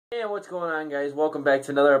Hey, what's going on, guys? Welcome back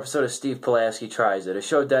to another episode of Steve Pulaski Tries It, a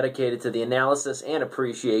show dedicated to the analysis and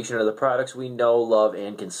appreciation of the products we know, love,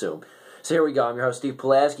 and consume. So here we go. I'm your host, Steve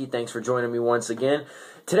Pulaski. Thanks for joining me once again.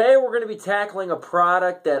 Today we're going to be tackling a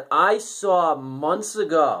product that I saw months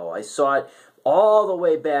ago. I saw it all the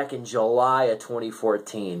way back in July of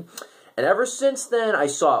 2014. And ever since then, I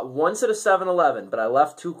saw it once at a 7-Eleven, but I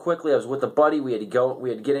left too quickly. I was with a buddy. We had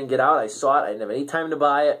to get in, get out. I saw it. I didn't have any time to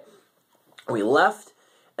buy it. We left,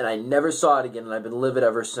 and I never saw it again, and I've been livid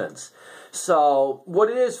ever since. So, what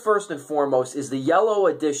it is, first and foremost, is the yellow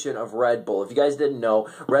edition of Red Bull. If you guys didn't know,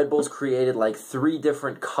 Red Bull's created like 3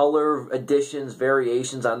 different color editions,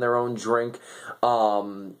 variations on their own drink,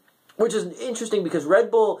 which is interesting because Red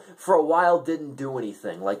Bull, for a while, didn't do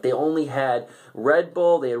anything. Like, they only had Red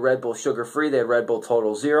Bull, they had Red Bull Sugar Free, they had Red Bull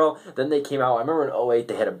Total Zero. Then they came out, I remember in 2008,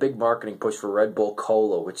 they had a big marketing push for Red Bull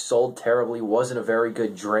Cola, which sold terribly, wasn't a very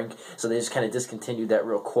good drink. So they just kind of discontinued that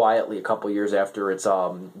real quietly a couple years after its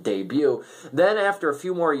debut. Then after a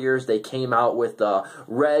few more years, they came out with the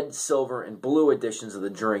red, silver, and blue editions of the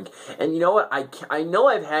drink. And you know what? I know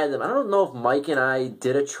I've had them. I don't know if Mike and I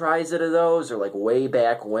did a Tries It of those, or like way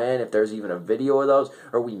back when, if there's even a video of those,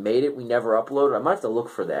 or we made it, we never uploaded. I might have to look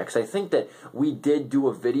for that, because I think that we did do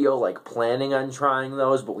a video, like, planning on trying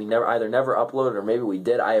those, but we either never uploaded, or maybe we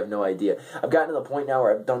did. I have no idea. I've gotten to the point now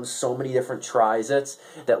where I've done so many different Tries-Its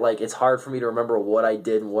that, like, it's hard for me to remember what I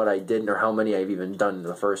did and what I didn't, or how many I've even done in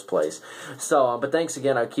the first place. So, but thanks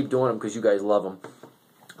again. I keep doing them because you guys love them.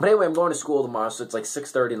 But anyway, I'm going to school tomorrow, so it's like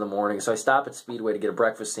 6:30 in the morning. So I stop at Speedway to get a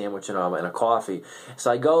breakfast sandwich and a coffee. So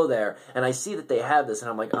I go there, and I see that they have this, and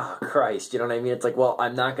I'm like, oh, Christ, you know what I mean? It's like, well,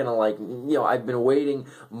 I'm not going to, like, you know, I've been waiting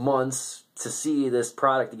months to see this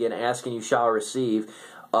product again, asking you shall receive.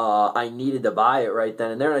 I needed to buy it right then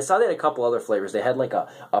and there. And I saw they had a couple other flavors. They had like a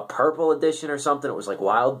purple edition or something. It was like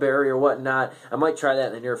wild berry or whatnot. I might try that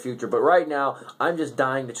in the near future. But right now, I'm just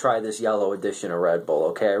dying to try this yellow edition of Red Bull,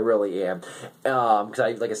 okay? I really am.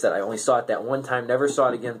 Because, like I said, I only saw it that one time. Never saw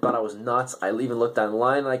it again. Thought I was nuts. I even looked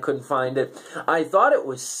online and I couldn't find it. I thought it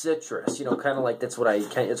was citrus. You know, kind of like that's what you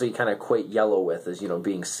kind of equate yellow with, is, you know,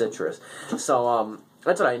 being citrus. So,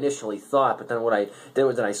 that's what I initially thought, but then what I did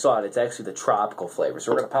was, when I saw it, it's actually the tropical flavor.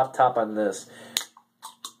 So we're going to pop top on this.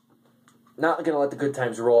 Not going to let the good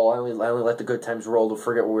times roll. I only let the good times roll to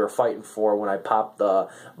forget what we were fighting for when I popped the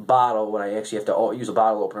bottle, when I actually have to use a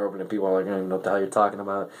bottle opener, and people are like, I don't know what the hell you're talking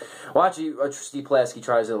about. Watch Steve Pulaski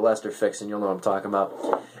Tries It, Lester Fix, and you'll know what I'm talking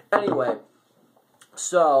about. Anyway,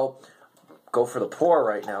 so go for the pour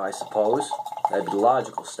right now, I suppose. That'd be the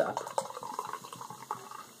logical step.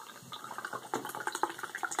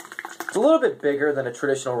 It's a little bit bigger than a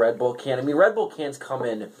traditional Red Bull can. I mean, Red Bull cans come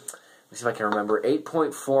in, let me see if I can remember,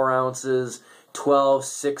 8.4 ounces, 12,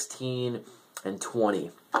 16, and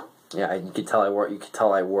 20. Yeah, you can tell I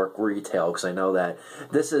work retail, because I know that.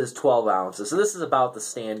 This is 12 ounces, so this is about the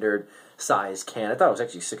standard size can. I thought it was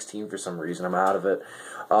actually 16 for some reason. I'm out of it.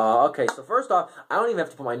 Okay, so first off, I don't even have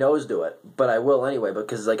to put my nose to it, but I will anyway,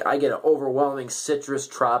 because like I get an overwhelming citrus,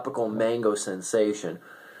 tropical, mango sensation.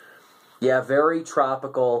 Yeah, very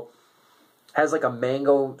tropical. Has like a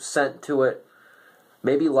mango scent to it.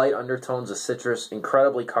 Maybe light undertones of citrus.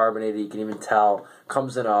 Incredibly carbonated, you can even tell.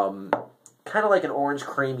 Comes in kind of like an orange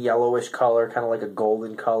cream yellowish color, kind of like a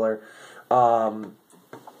golden color.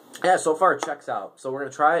 Yeah, so far it checks out. So we're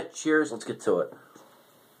going to try it. Cheers, let's get to it.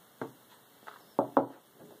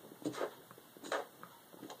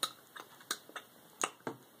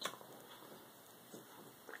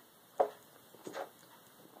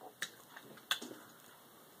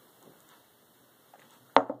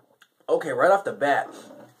 Okay, right off the bat,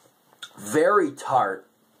 very tart,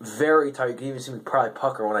 very tart. You can even see me probably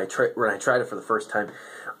pucker when I tried it for the first time.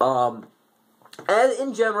 And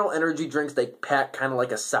in general, energy drinks, they pack kind of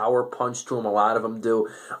like a sour punch to them. A lot of them do.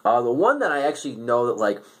 The one that I actually know that,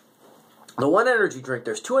 like, the one energy drink,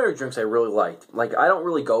 there's 2 energy drinks I really liked. Like, I don't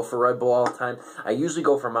really go for Red Bull all the time. I usually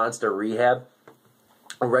go for Monster Rehab,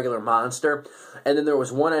 a regular Monster. And then there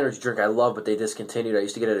was one energy drink I loved, but they discontinued. I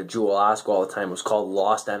used to get it at Jewel Osco all the time. It was called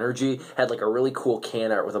Lost Energy. Had like a really cool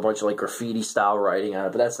can art with a bunch of like graffiti style writing on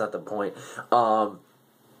it, but that's not the point.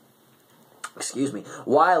 Excuse me.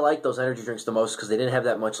 Why I like those energy drinks the most is because they didn't have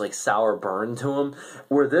that much like sour burn to them,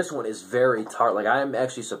 where this one is very tart. Like, I am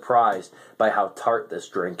actually surprised by how tart this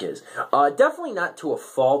drink is. Definitely not to a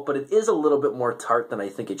fault, but it is a little bit more tart than I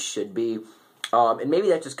think it should be. And maybe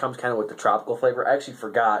that just comes kind of with the tropical flavor. I actually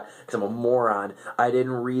forgot, because I'm a moron, I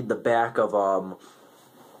didn't read the back of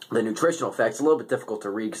the nutritional facts. A little bit difficult to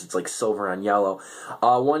read because it's like silver on yellow.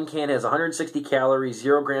 One can has 160 calories,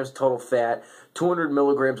 0 grams of total fat, 200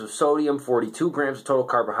 milligrams of sodium, 42 grams of total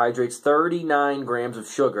carbohydrates, 39 grams of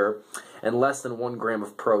sugar, and less than 1 gram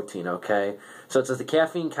of protein, okay? So it says the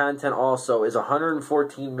caffeine content also is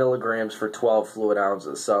 114 milligrams for 12 fluid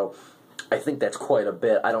ounces. So I think that's quite a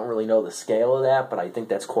bit. I don't really know the scale of that, but I think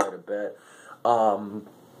that's quite a bit.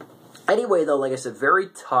 Anyway, though, like I said, very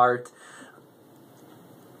tart,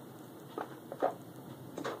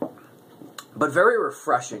 but very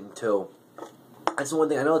refreshing, too. That's the one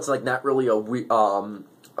thing. I know it's like not really a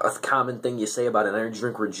common thing you say about an energy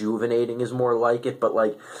drink. Rejuvenating is more like it, but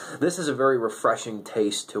like this is a very refreshing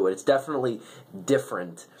taste to it. It's definitely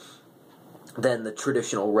different than the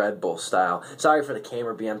traditional Red Bull style. Sorry for the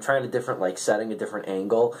camera being, I'm trying a different like setting, a different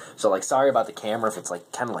angle. So like sorry about the camera if it's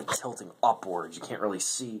like kind of like tilting upwards. You can't really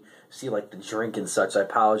see like the drink and such. I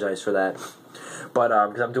apologize for that. But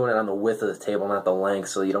because I'm doing it on the width of the table, not the length,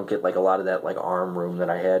 so you don't get like a lot of that like arm room that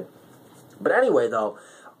I had. But anyway, though,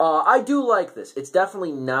 I do like this. It's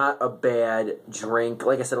definitely not a bad drink.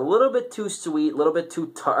 Like I said, a little bit too sweet, a little bit too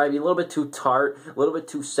tart, a little bit too tart, a little bit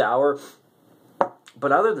too sour.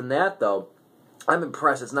 But other than that, though, I'm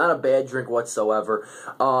impressed. It's not a bad drink whatsoever.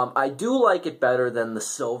 I do like it better than the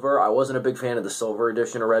silver. I wasn't a big fan of the silver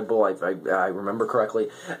edition of Red Bull, I remember correctly.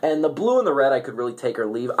 And the blue and the red I could really take or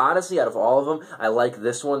leave. Honestly, out of all of them, I like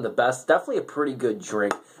this one the best. Definitely a pretty good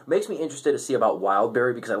drink. Makes me interested to see about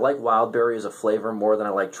Wildberry because I like Wildberry as a flavor more than I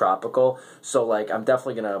like Tropical. So, like, I'm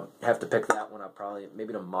definitely going to have to pick that one up probably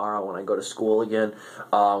maybe tomorrow when I go to school again,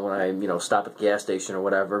 when I, stop at the gas station or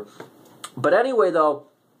whatever. But anyway, though,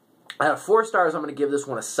 out of 4 stars, I'm going to give this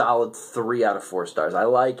one a solid 3 out of 4 stars. I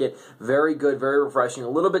like it. Very good, very refreshing. A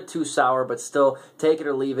little bit too sour, but still, take it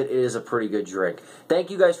or leave it. It is a pretty good drink. Thank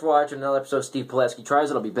you guys for watching another episode of Steve Pulaski Tries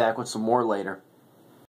It. I'll be back with some more later.